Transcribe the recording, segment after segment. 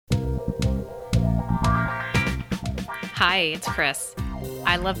Hi, it's Chris.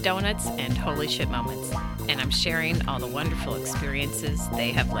 I love donuts and holy shit moments, and I'm sharing all the wonderful experiences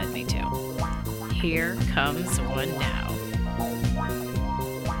they have led me to. Here comes one now.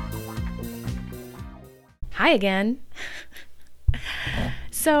 Hi again.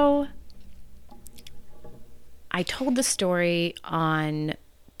 So, I told the story on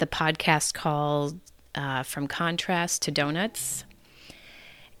the podcast called From Contrast to Donuts,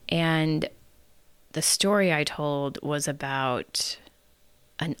 and the story I told was about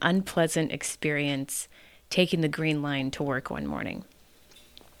an unpleasant experience taking the Green Line to work one morning.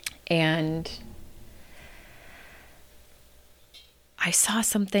 And I saw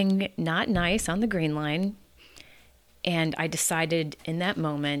something not nice on the Green Line, and I decided in that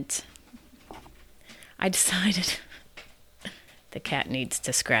moment, the cat needs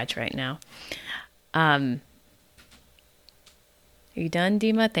to scratch right now. Are you done,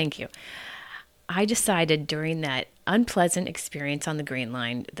 Dima? Thank you. I decided during that unpleasant experience on the Green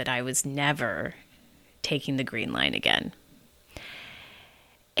Line that I was never taking the Green Line again.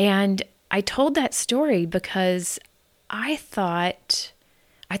 And I told that story because I thought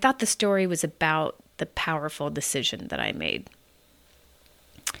the story was about the powerful decision that I made.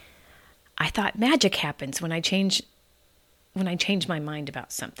 I thought magic happens when I change my mind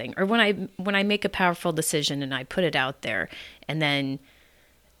about something, or when I make a powerful decision and I put it out there, and then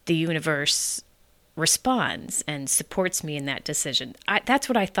the universe responds and supports me in that decision. That's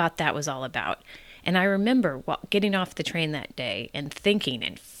what I thought that was all about. And I remember getting off the train that day and thinking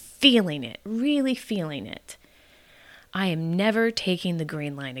and feeling it, really feeling it. I am never taking the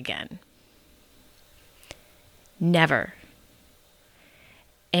Green Line again. Never.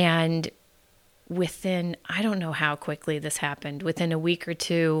 And within, I don't know how quickly this happened, within a week or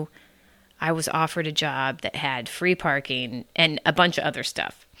two, I was offered a job that had free parking and a bunch of other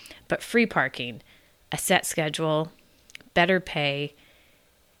stuff. But free parking, a set schedule, better pay,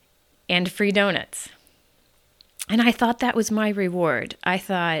 and free donuts. And I thought that was my reward. I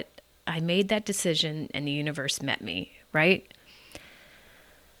thought I made that decision and the universe met me, right?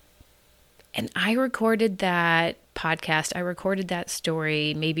 And I recorded that podcast. I recorded that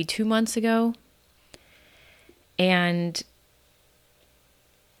story maybe 2 months ago. And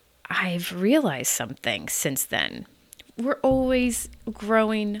I've realized something since then. We're always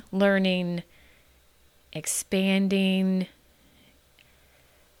growing, learning, expanding,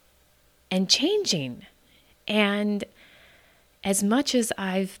 and changing. And as much as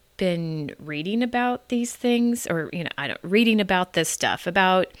I've been reading about these things, or reading about this stuff,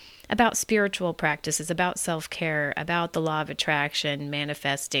 about spiritual practices, about self-care, about the law of attraction,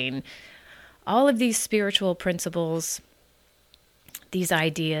 manifesting, all of these spiritual principles, these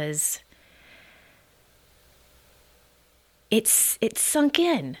ideas, it's sunk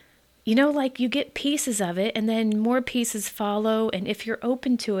in. Like you get pieces of it and then more pieces follow. And if you're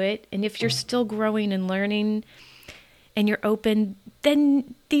open to it, and if you're still growing and learning and you're open,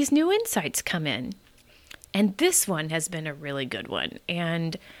 then these new insights come in. And this one has been a really good one.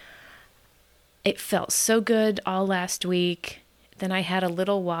 And it felt so good all last week. Then I had a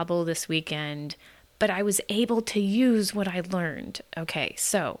little wobble this weekend, but I was able to use what I learned. Okay,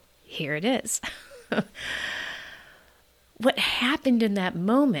 so here it is. What happened in that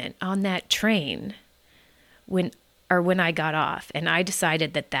moment on that train when I got off, and I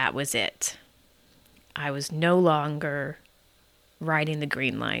decided that was it. I was no longer riding the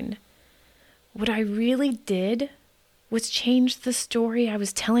Green Line. What I really did was change the story I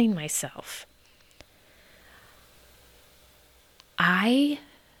was telling myself. I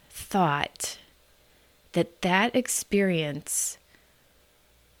thought that experience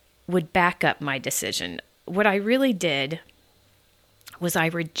would back up my decision. What I really did was I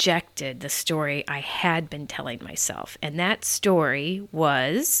rejected the story I had been telling myself. And that story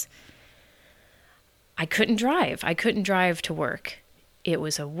was I couldn't drive. I couldn't drive to work. It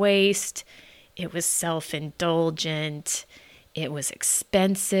was a waste. It was self-indulgent. It was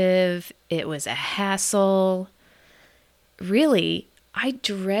expensive. It was a hassle. Really, I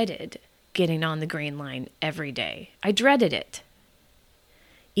dreaded getting on the Green Line every day. I dreaded it.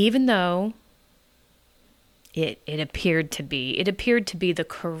 Even though it appeared to be the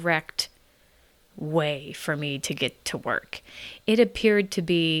correct way for me to get to work. It appeared to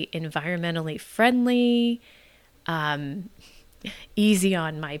be environmentally friendly, easy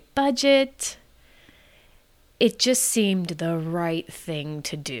on my budget. It just seemed the right thing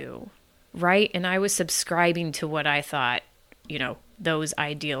to do, right? And I was subscribing to what I thought, those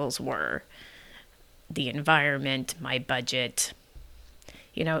ideals were. The environment, my budget.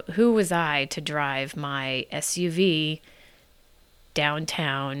 Who was I to drive my SUV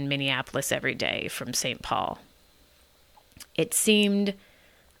downtown Minneapolis every day from St. Paul. It seemed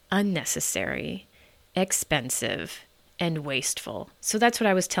unnecessary, expensive, and wasteful. So that's what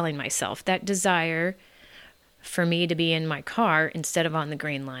I was telling myself. That desire for me to be in my car instead of on the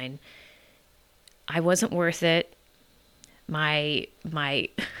Green Line, I wasn't worth it. My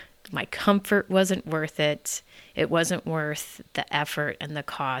comfort wasn't worth it. It wasn't worth the effort and the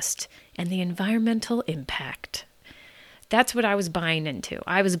cost and the environmental impact. That's what I was buying into.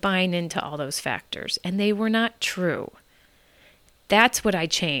 I was buying into all those factors, and they were not true. That's what I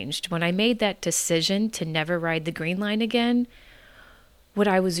changed. When I made that decision to never ride the Green Line again, what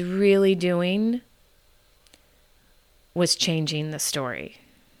I was really doing was changing the story.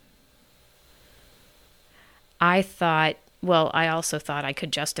 I also thought I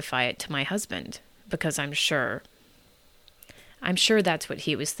could justify it to my husband because I'm sure that's what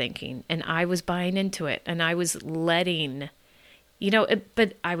he was thinking. And I was buying into it, and I was letting,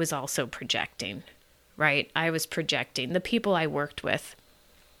 but I was also projecting, right? I was projecting. The people I worked with,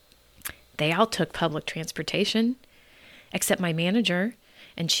 they all took public transportation, except my manager,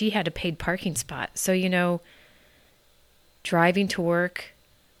 and she had a paid parking spot. So, driving to work,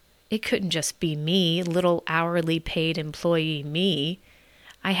 it couldn't just be me, little hourly paid employee me.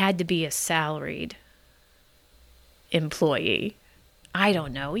 I had to be a salaried employee. I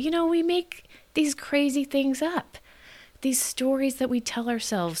don't know. We make these crazy things up, these stories that we tell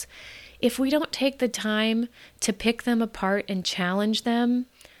ourselves. If we don't take the time to pick them apart and challenge them,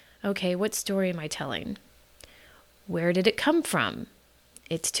 okay, what story am I telling? Where did it come from?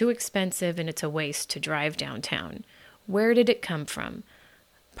 It's too expensive and it's a waste to drive downtown. Where did it come from?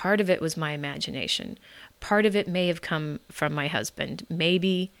 Part of it was my imagination. Part of it may have come from my husband.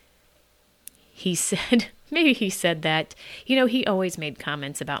 Maybe he said that, he always made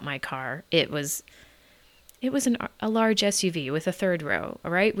comments about my car. It was a large SUV with a third row,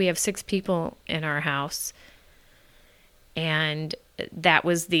 all right? We have 6 people in our house, and that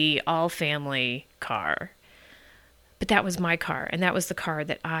was the all-family car. But that was my car, and that was the car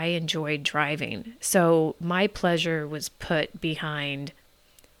that I enjoyed driving. So my pleasure was put behind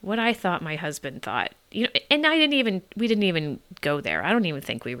what I thought my husband thought. And we didn't even go there. I don't even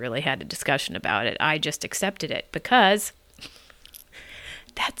think we really had a discussion about it. I just accepted it because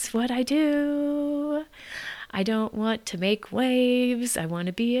that's what I do. I don't want to make waves. I want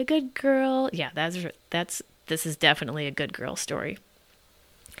to be a good girl. Yeah, this is definitely a good girl story.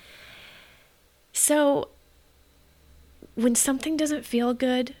 So when something doesn't feel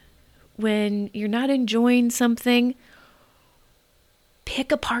good, when you're not enjoying something,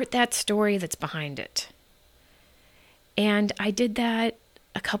 pick apart that story that's behind it. And I did that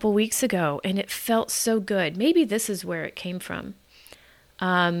a couple weeks ago, and it felt so good. Maybe this is where it came from.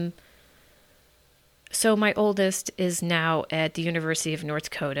 So my oldest is now at the University of North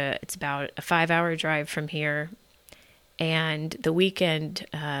Dakota. It's about a 5-hour drive from here. And the weekend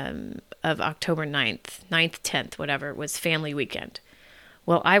of October 9th, 10th, whatever, was family weekend.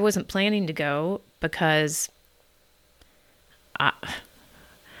 Well, I wasn't planning to go because I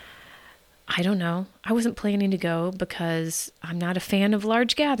don't know. I wasn't planning to go because I'm not a fan of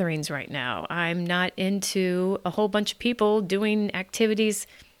large gatherings right now. I'm not into a whole bunch of people doing activities.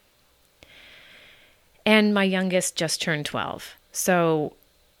 And my youngest just turned 12. So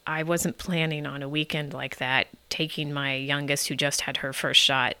I wasn't planning on a weekend like that, taking my youngest, who just had her first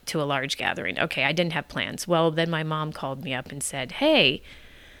shot, to a large gathering. Okay, I didn't have plans. Well, then my mom called me up and said, hey,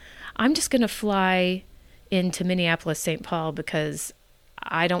 I'm just going to fly into Minneapolis, St. Paul, because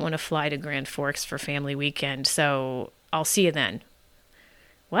I don't want to fly to Grand Forks for family weekend, so I'll see you then.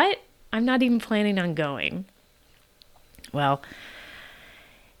 What? I'm not even planning on going. Well,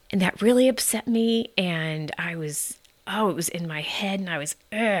 and that really upset me, and it was in my head,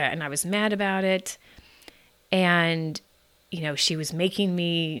 and I was mad about it. And, she was making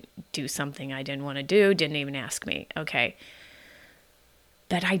me do something I didn't want to do, didn't even ask me. Okay.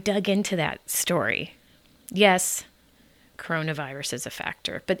 But I dug into that story. Yes, coronavirus is a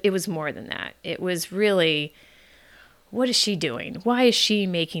factor, but it was more than that. It was really, what is she doing? Why is she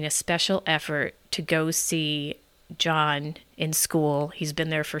making a special effort to go see John in school? He's been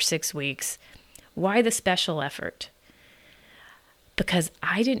there for 6 weeks. Why the special effort? Because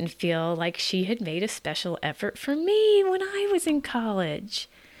I didn't feel like she had made a special effort for me when I was in college.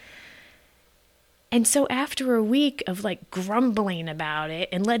 And so after a week of grumbling about it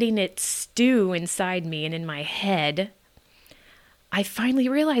and letting it stew inside me and in my head, I finally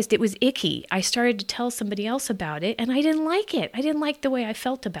realized it was icky. I started to tell somebody else about it, and I didn't like it. I didn't like the way I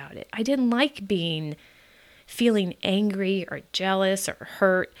felt about it. I didn't like feeling angry or jealous or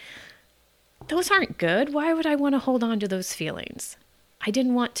hurt. Those aren't good. Why would I want to hold on to those feelings? I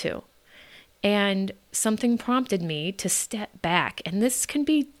didn't want to. And something prompted me to step back. And this can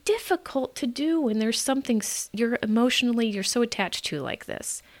be difficult to do when there's something you're so attached to like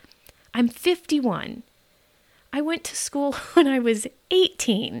this. I'm 51. I went to school when I was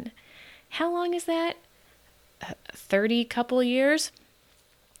 18. How long is that? 30 couple years?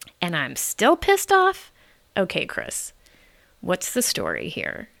 And I'm still pissed off? Okay, Chris, what's the story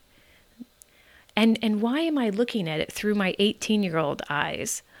here? And why am I looking at it through my 18-year-old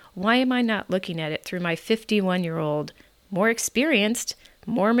eyes? Why am I not looking at it through my 51-year-old, more experienced,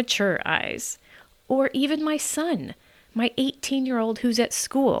 more mature eyes? Or even my son, my 18-year-old who's at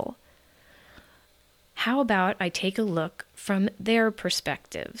school. How about I take a look from their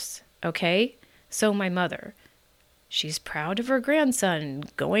perspectives, okay? So my mother, she's proud of her grandson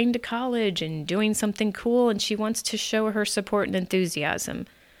going to college and doing something cool, and she wants to show her support and enthusiasm.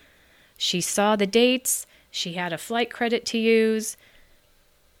 She saw the dates. She had a flight credit to use.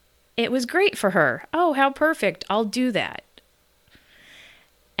 It was great for her. Oh, how perfect. I'll do that.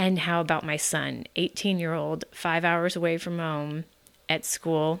 And how about my son, 18-year-old, 5 hours away from home at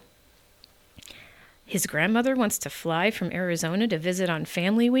school? His grandmother wants to fly from Arizona to visit on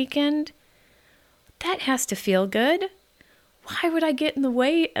family weekend. That has to feel good. Why would I get in the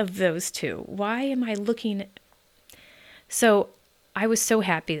way of those two? Why am I looking? So I was so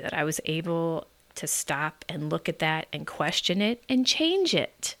happy that I was able to stop and look at that and question it and change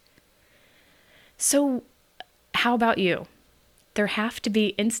it. So how about you? There have to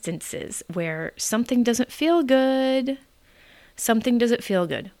be instances where something doesn't feel good. Something doesn't feel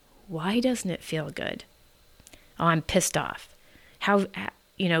good. Why doesn't it feel good? Oh, I'm pissed off.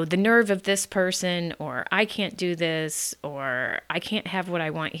 The nerve of this person, or I can't do this, or I can't have what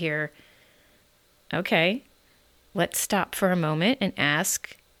I want here. Okay, let's stop for a moment and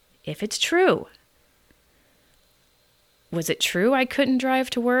ask if it's true. Was it true I couldn't drive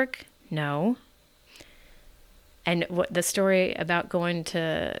to work? No. And what the story about going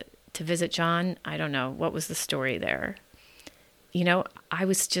to visit John, I don't know. What was the story there? I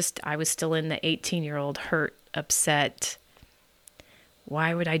was still in the 18-year-old hurt, upset.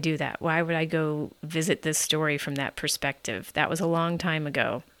 Why would I do that? Why would I go visit this story from that perspective? That was a long time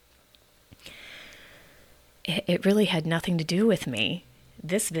ago. It really had nothing to do with me.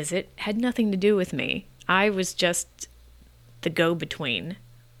 This visit had nothing to do with me. I was just the go-between,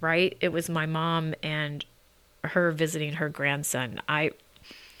 right? It was my mom and her visiting her grandson. It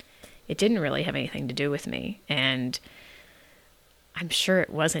didn't really have anything to do with me. And I'm sure it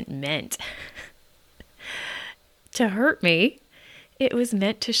wasn't meant to hurt me. It was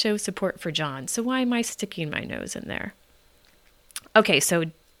meant to show support for John. So why am I sticking my nose in there? Okay, so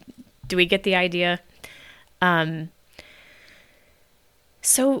do we get the idea?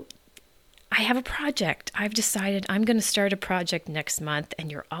 So I have a project. I've decided I'm going to start a project next month,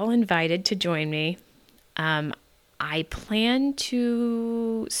 and you're all invited to join me. I plan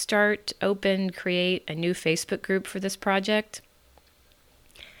to create a new Facebook group for this project.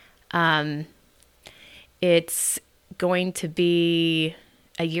 It's going to be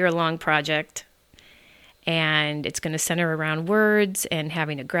a year-long project, and it's going to center around words and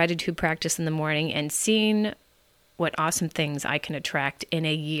having a gratitude practice in the morning and seeing what awesome things I can attract in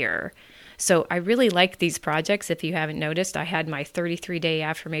a year. So I really like these projects. If you haven't noticed, I had my 33-day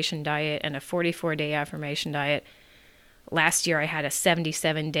affirmation diet and a 44-day affirmation diet. Last year I had a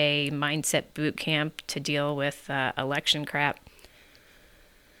 77-day mindset boot camp to deal with election crap.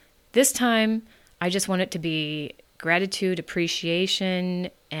 This time, I just want it to be gratitude, appreciation,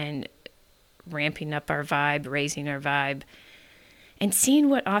 and ramping up our vibe, raising our vibe, and seeing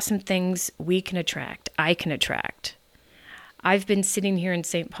what awesome things we can attract, I can attract. I've been sitting here in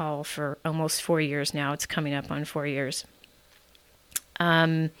St. Paul for almost 4 years now. It's coming up on 4 years.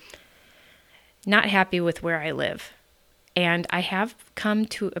 Not happy with where I live. And I have come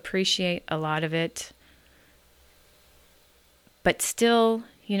to appreciate a lot of it. But still,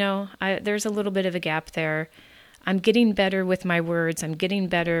 there's a little bit of a gap there. I'm getting better with my words. I'm getting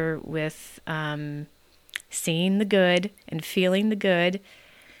better with seeing the good and feeling the good.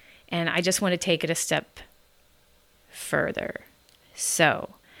 And I just want to take it a step further.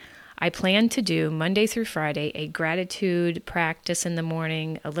 So I plan to do Monday through Friday a gratitude practice in the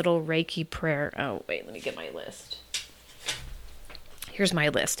morning, a little Reiki prayer. Oh, wait, let me get my list. Here's my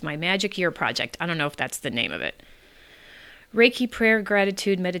list, my Magic Year Project. I don't know if that's the name of it. Reiki prayer,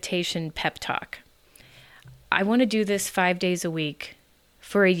 gratitude, meditation, pep talk. I want to do this 5 days a week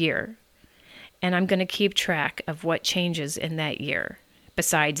for a year. And I'm going to keep track of what changes in that year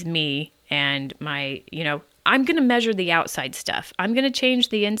besides me and my, I'm going to measure the outside stuff. I'm going to change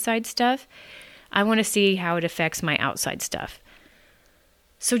the inside stuff. I want to see how it affects my outside stuff.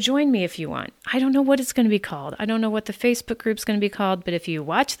 So join me if you want. I don't know what it's going to be called. I don't know what the Facebook group's going to be called, but if you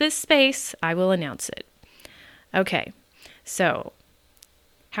watch this space, I will announce it. Okay, so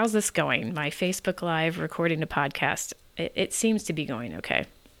how's this going? My Facebook Live recording a podcast. It seems to be going okay.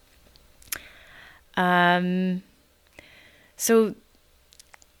 So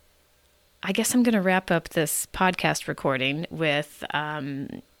I guess I'm going to wrap up this podcast recording with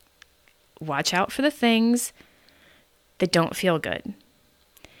watch out for the things that don't feel good.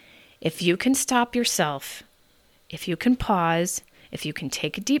 If you can stop yourself, if you can pause, if you can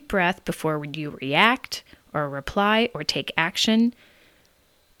take a deep breath before you react or reply or take action,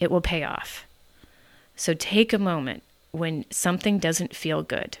 it will pay off. So take a moment when something doesn't feel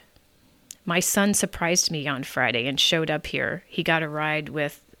good. My son surprised me on Friday and showed up here. He got a ride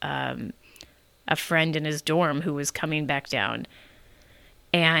with a friend in his dorm who was coming back down.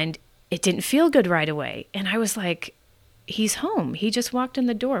 And it didn't feel good right away. And I was like, he's home. He just walked in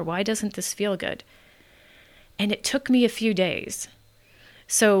the door. Why doesn't this feel good? And it took me a few days.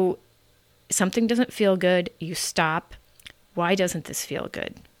 So something doesn't feel good, you stop. Why doesn't this feel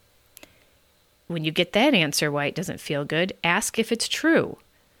good? When you get that answer, why it doesn't feel good, ask if it's true.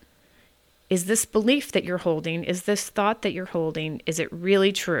 Is this belief that you're holding, is this thought that you're holding, is it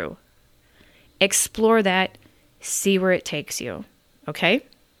really true? Explore that, see where it takes you, okay?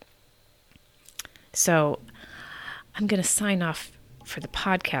 So I'm going to sign off for the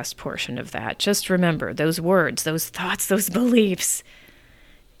podcast portion of that. Just remember those words, those thoughts, those beliefs.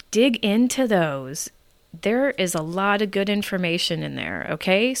 Dig into those. There is a lot of good information in there,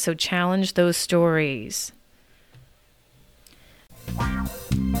 okay? So challenge those stories.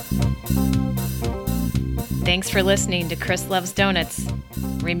 Thanks for listening to Chris Loves Donuts.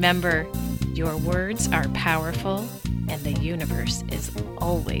 Remember, your words are powerful and the universe is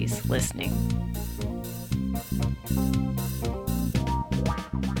always listening.